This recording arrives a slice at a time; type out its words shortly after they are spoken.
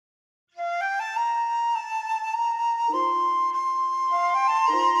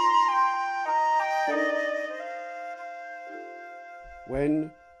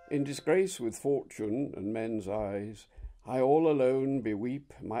when, in disgrace with fortune and men's eyes, I all alone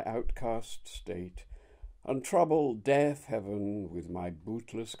beweep my outcast state, and trouble death heaven with my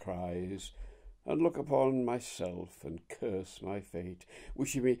bootless cries, and look upon myself and curse my fate,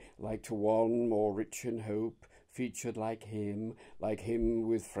 wishing me like to one more rich in hope, featured like him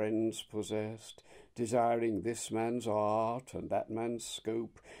with friends possessed, desiring this man's art and that man's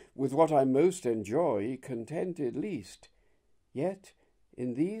scope, with what I most enjoy contented least, yet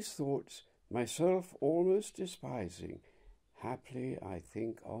in these thoughts myself almost despising, haply I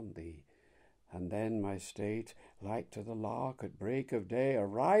think on thee, and then my state, like to the lark at break of day,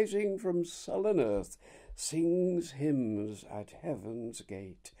 arising from sullen earth, sings hymns at heaven's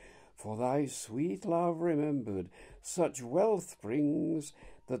gate. For thy sweet love remembered such wealth brings,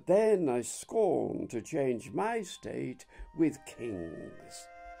 that then I scorn to change my state with kings.